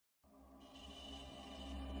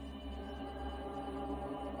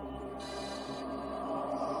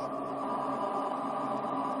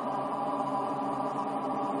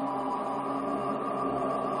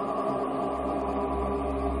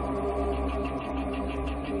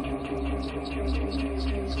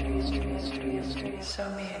Sew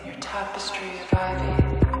me in your tapestry of ivy.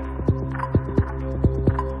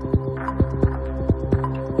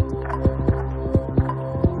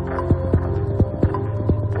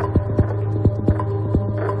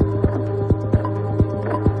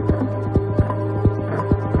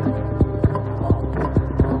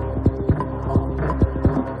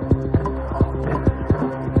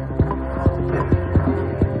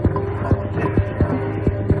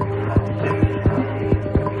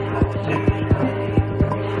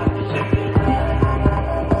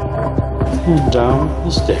 And down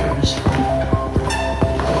the stairs.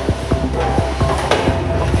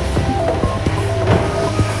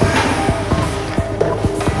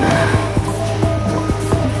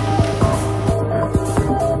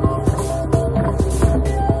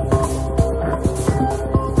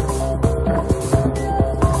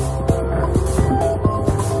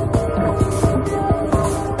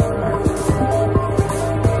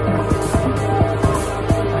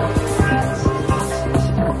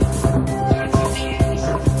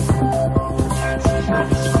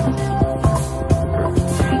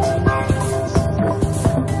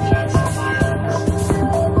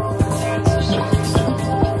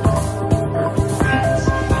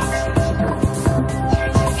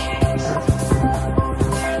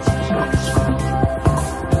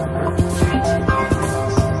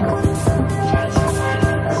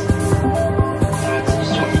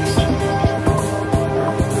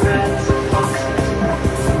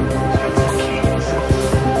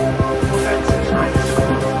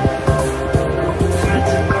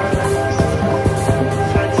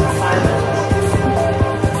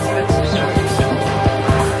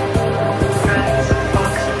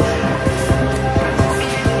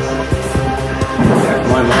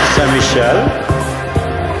 Saint-Michel.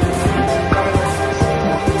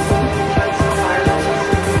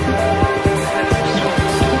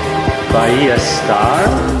 Bahia Star.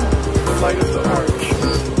 The light of the arch.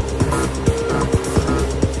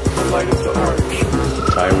 The light of the arch.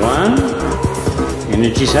 Taiwan.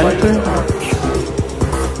 Energy Center.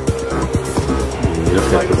 And look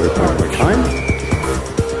at the work one more time.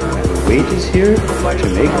 And the weight is here to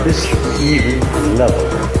make this even and level.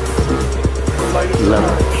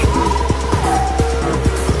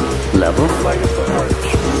 Level,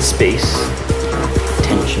 space,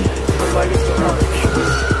 tension.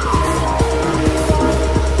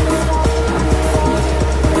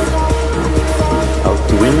 Out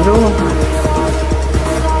the window.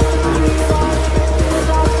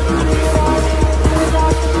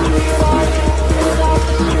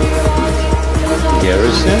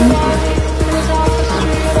 Garrison.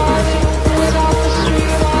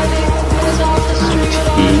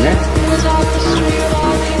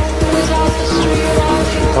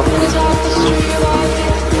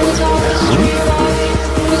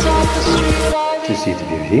 To see the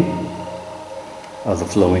beauty of the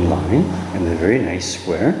flowing line and the very nice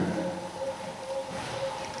square.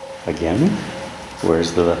 Again,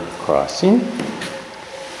 where's the crossing?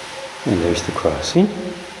 And there's the crossing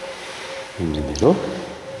in the middle.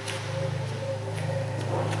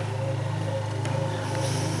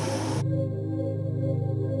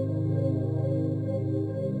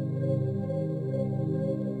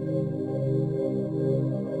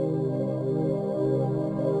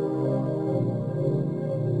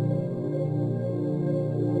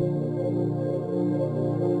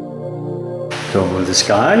 Dome of the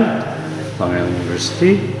Sky, Long Island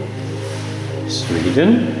University,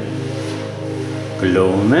 Sweden,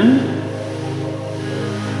 Glomen,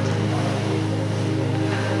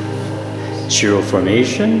 Zero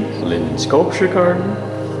Formation, Linden Sculpture Garden,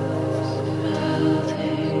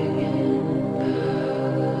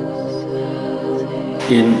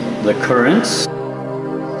 in the currents,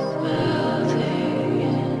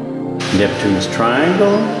 Neptune's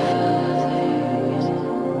Triangle,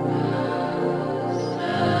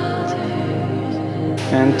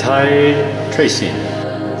 and tide tracing.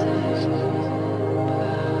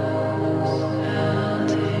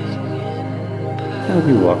 And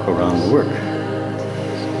we walk around the work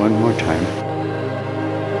one more time.